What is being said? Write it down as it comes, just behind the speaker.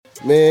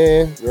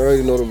Man, you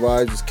already know the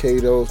vibes. It's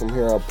Kato. From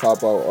here, I'll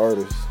pop out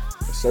artists.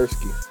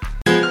 Sersky.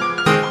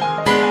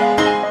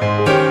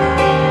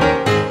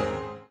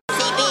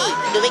 CB,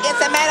 do we get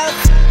some medals?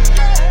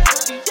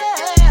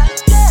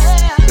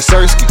 It's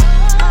Sersky.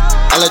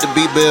 I let the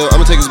beat build.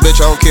 I'ma take his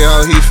bitch. I don't care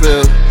how he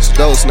feel. It's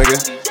dose,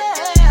 nigga.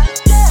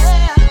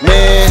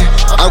 Man,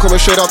 I'm coming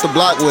straight off the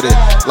block with it.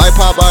 Like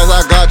Popeyes,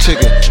 I got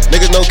chicken.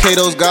 Niggas know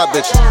Kato's got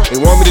bitches. They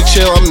want me to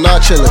chill, I'm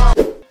not chillin'.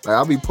 Like,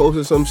 I'll be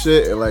posting some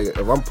shit, and like,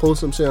 if I'm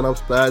posting some shit and I'm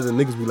spazzing,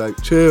 niggas be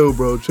like, chill,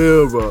 bro.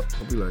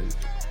 I'll be like,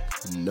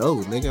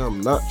 no, nigga,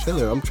 I'm not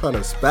chilling. I'm trying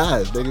to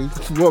spaz,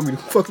 nigga. You want me to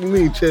fucking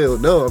mean chill?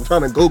 No, I'm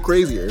trying to go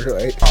crazier,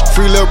 right?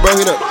 Free little bro,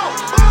 he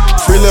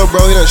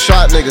done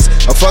shot niggas.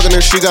 I'm fucking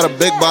her, she got a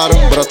big bottom,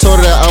 but I told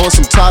her that I want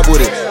some top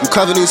with it. You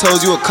cover these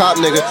hoes, you a cop,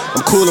 nigga.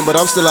 I'm coolin', but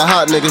I'm still a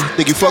hot nigga.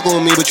 Think you fucking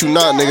with me, but you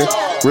not, nigga.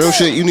 Real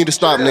shit, you need to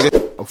stop, nigga.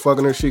 I'm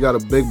fucking her, she got a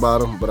big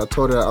bottom, but I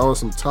told her that I want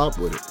some top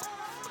with it.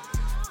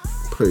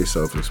 Pretty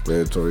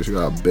self-explanatory. She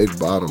got a big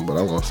bottom, but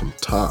I want some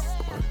top.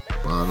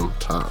 Bottom,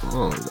 top.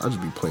 I just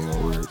be playing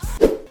on words.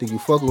 Think you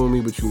fucking with me,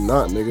 but you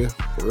not, nigga.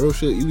 Real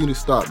shit, you need to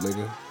stop,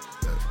 nigga.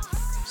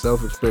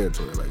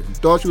 Self-explanatory. Like, if you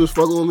thought you was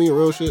fucking with me,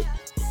 real shit,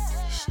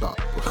 stop.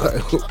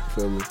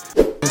 Feel me?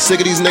 Sick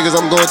of these niggas,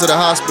 I'm going to the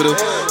hospital.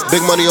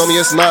 Big money on me,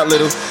 it's not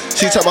little.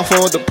 She tap my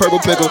phone with the purple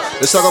pickle.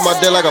 They suck on my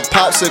dick like a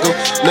popsicle.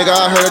 Nigga,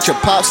 I heard that your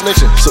pop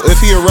snitching. So if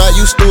he a rat,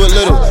 you stew it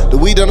little. The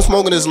weed that I'm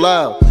smoking is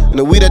loud, and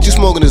the weed that you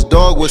smoking is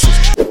dog whistles.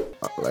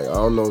 Like, I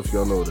don't know if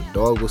y'all know what a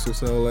dog whistle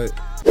sound like.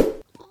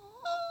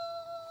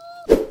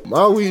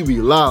 My weed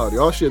be loud.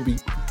 Y'all should be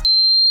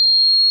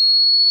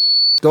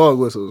dog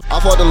whistles. I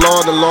fought the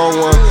long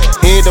one.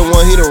 He ain't the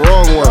one, he the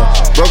wrong one.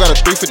 Bro got a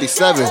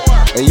 357,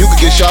 and you could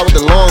get shot with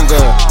the long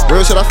gun.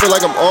 Real shit, I feel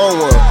like I'm on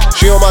one.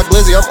 She on my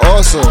glizzy, I'm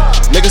awesome.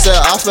 Nigga said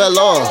I fell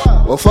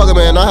off. Well, fuck it,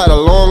 man, I had a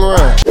long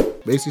run.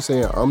 Basically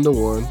saying I'm the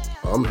one,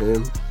 I'm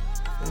him,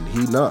 and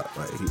he not.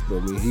 Like,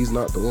 he's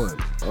not the one.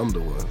 I'm the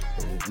one.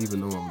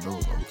 Even though I'm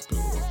dope, I'm still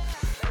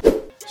the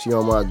one. She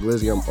on my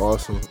glizzy, I'm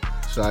awesome.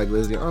 Shy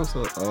glizzy, I'm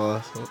so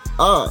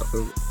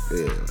awesome.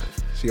 Yeah, like,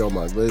 she on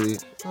my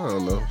glizzy, I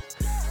don't know.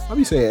 I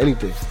be saying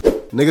anything.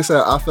 Nigga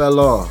said I fell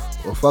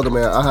off. Well, fuck it,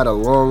 man, I had a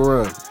long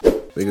run.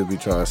 Niggas be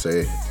trying to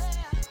say,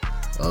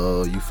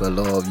 oh, you fell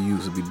off, you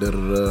used to be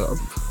da-da-da.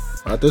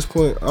 At this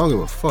point, I don't give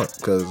a fuck,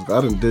 because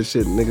I done did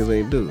shit niggas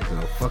ain't do.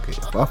 So fuck it.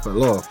 If I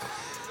fell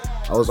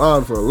off, I was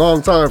on for a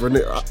long time for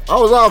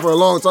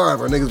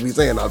niggas be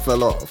saying I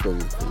fell off.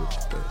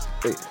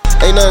 Hey.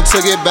 Ain't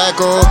nothing to get back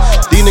on.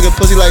 These niggas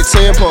pussy like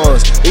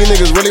tampons. These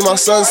niggas really my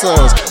sons.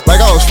 Like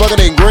I was fucking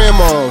their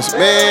grandmas.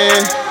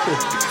 Man,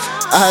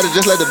 I had to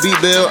just let the beat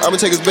build. I'ma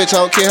take his bitch, I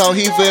don't care how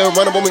he feel.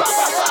 Run up on me,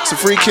 it's a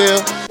free kill.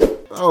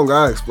 I don't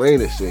gotta explain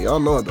this shit. Y'all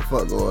know what the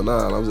fuck going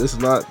on.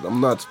 I'm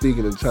not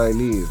speaking in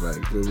Chinese.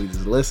 Like, really,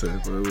 just listen.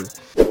 Really.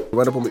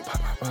 Run up on me,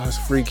 it's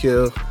a free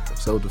kill.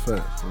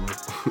 Self-defense.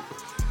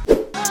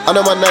 I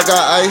know my neck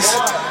got ice,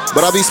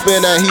 but I be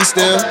spinning that heat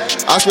still.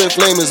 I spit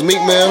flame as Meek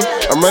Mill.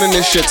 I'm running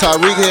this shit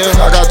Tyreek Hill.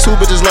 I got two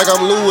bitches like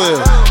I'm Lou Will.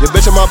 Your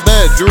bitch in my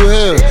bed, Drew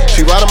Hill.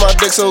 She riding my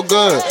dick so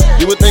good,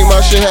 you would think my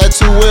shit had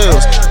two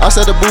wheels. I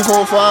set the booth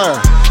on fire.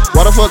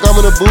 Why the fuck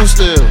I'm in the booth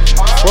still?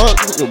 Fuck,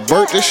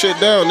 burnt this shit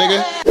down,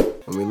 nigga.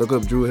 I mean, look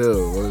up Drew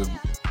Hill.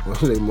 One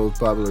of their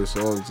most popular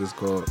songs is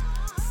called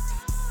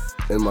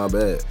In My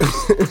Bed.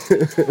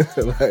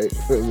 Like,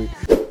 feel me?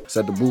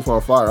 Set the booth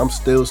on fire. I'm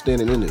still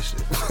standing in this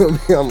shit.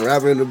 I'm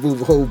rapping in the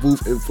booth, whole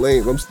booth in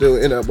flames. I'm still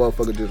in that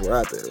motherfucker just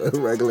rapping. Like,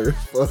 regular as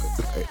fuck.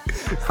 Like,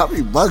 I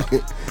be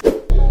bugging.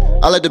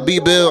 I let the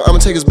beat build. I'ma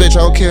take his bitch. I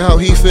don't care how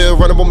he feel.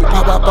 Run up on me,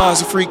 pop,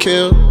 it's a free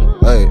kill.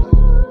 Hey,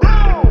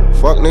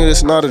 fuck nigga,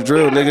 this not a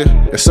drill,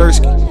 nigga. It's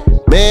Sersky.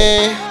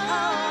 Man.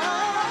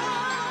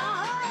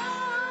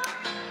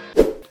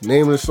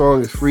 Name of the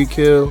song is Free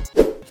Kill.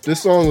 If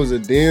this song was a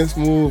dance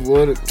move,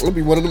 it'd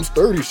be one of them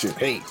sturdy shit.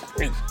 Hey,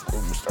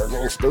 start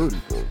getting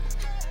sturdy, bro.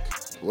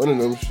 One of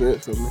them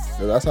shit, for me.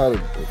 That's how the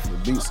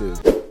beat says.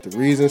 The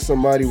reason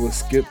somebody would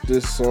skip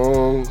this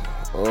song,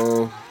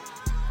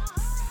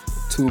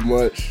 too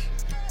much.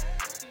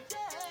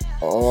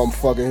 Oh, I'm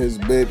fucking his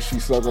bitch, she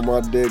sucking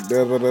my dick,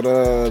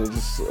 da-da-da-da,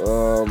 just,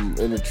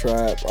 in the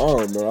trap. I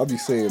don't know, I be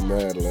saying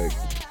mad, like,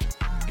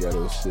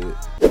 ghetto shit.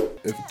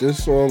 If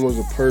this song was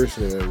a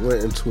person that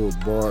went into a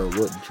bar,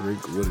 what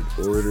drink would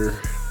it order?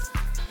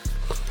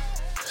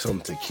 Some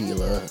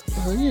tequila.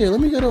 Oh yeah, let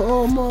me get a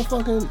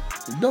motherfucking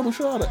double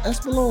shot of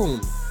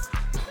Espolòn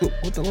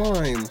with the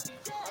lime.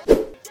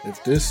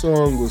 If this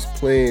song was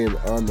playing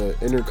on the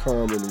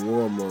intercom in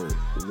Walmart,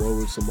 what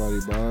would somebody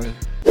buy?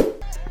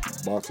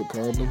 Box of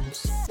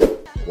condoms.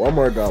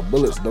 Walmart got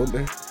bullets, don't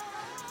they?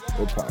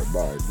 They'll probably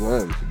buy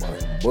guns, buy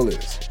some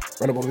bullets.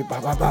 Run up on me,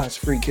 bye, it's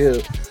free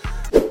kill.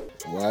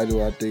 Why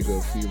do I think a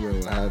female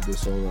would have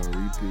this song on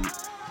repeat?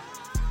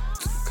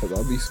 Cause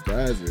I'll be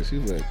spazzing. She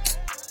like,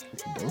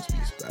 don't be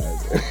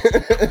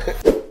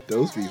spazzing.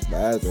 Don't be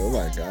spazzing. Oh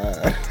my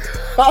god.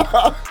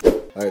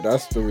 Like,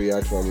 that's the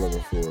reaction I'm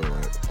looking for.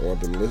 Like, I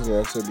want them to listen to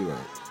that shit, be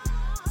like,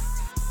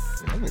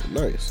 yeah,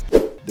 nice.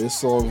 This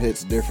song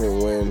hits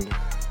different when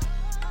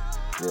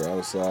We're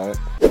outside.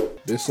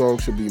 This song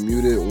should be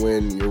muted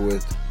when you're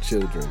with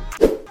children.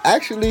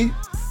 Actually,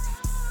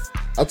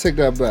 I'll take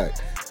that back.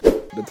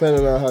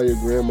 Depending on how your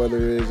grandmother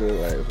is, and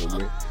like for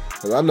me,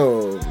 cause I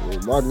know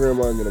if my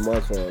grandma get in my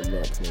car, I'm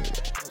not playing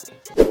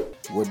that.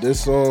 Would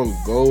this song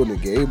go in the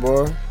gay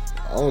bar?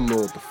 I don't know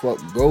what the fuck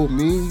go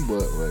mean,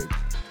 but like,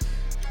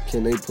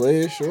 can they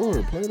play it?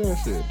 Sure, play that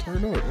shit.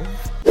 Turn up,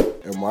 man.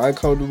 Am I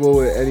comfortable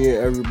with any and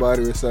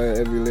everybody reciting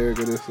every lyric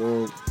of this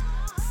song?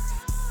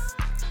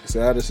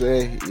 Sad to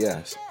say,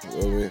 yes. You know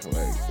what I mean?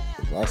 Like,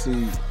 if I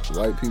see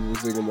white people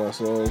singing my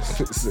songs,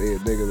 saying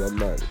niggas, I'm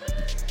not.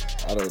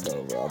 I don't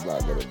know, bro. I'm not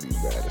gonna be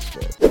mad as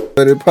fuck.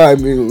 But it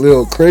probably be a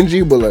little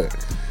cringy, but like,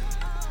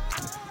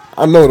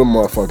 I know the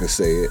motherfuckers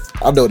say it.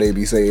 I know they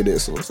be saying it,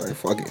 so it's like,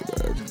 fuck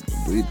it, man. Just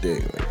do your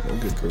thing. Like, don't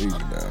get crazy now,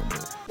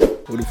 man.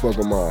 Who the fuck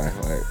am I?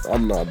 Like,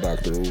 I'm not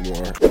Dr.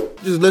 Umar.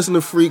 Just listen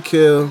to Free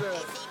Kill.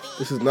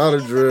 This is not a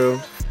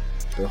drill.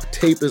 The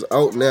tape is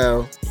out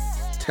now.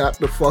 Tap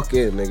the fuck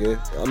in, nigga.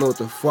 I know what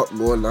the fuck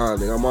going on,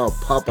 nigga. I'm all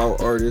pop out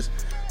artist.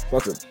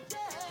 About to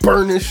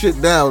burn this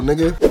shit down,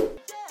 nigga.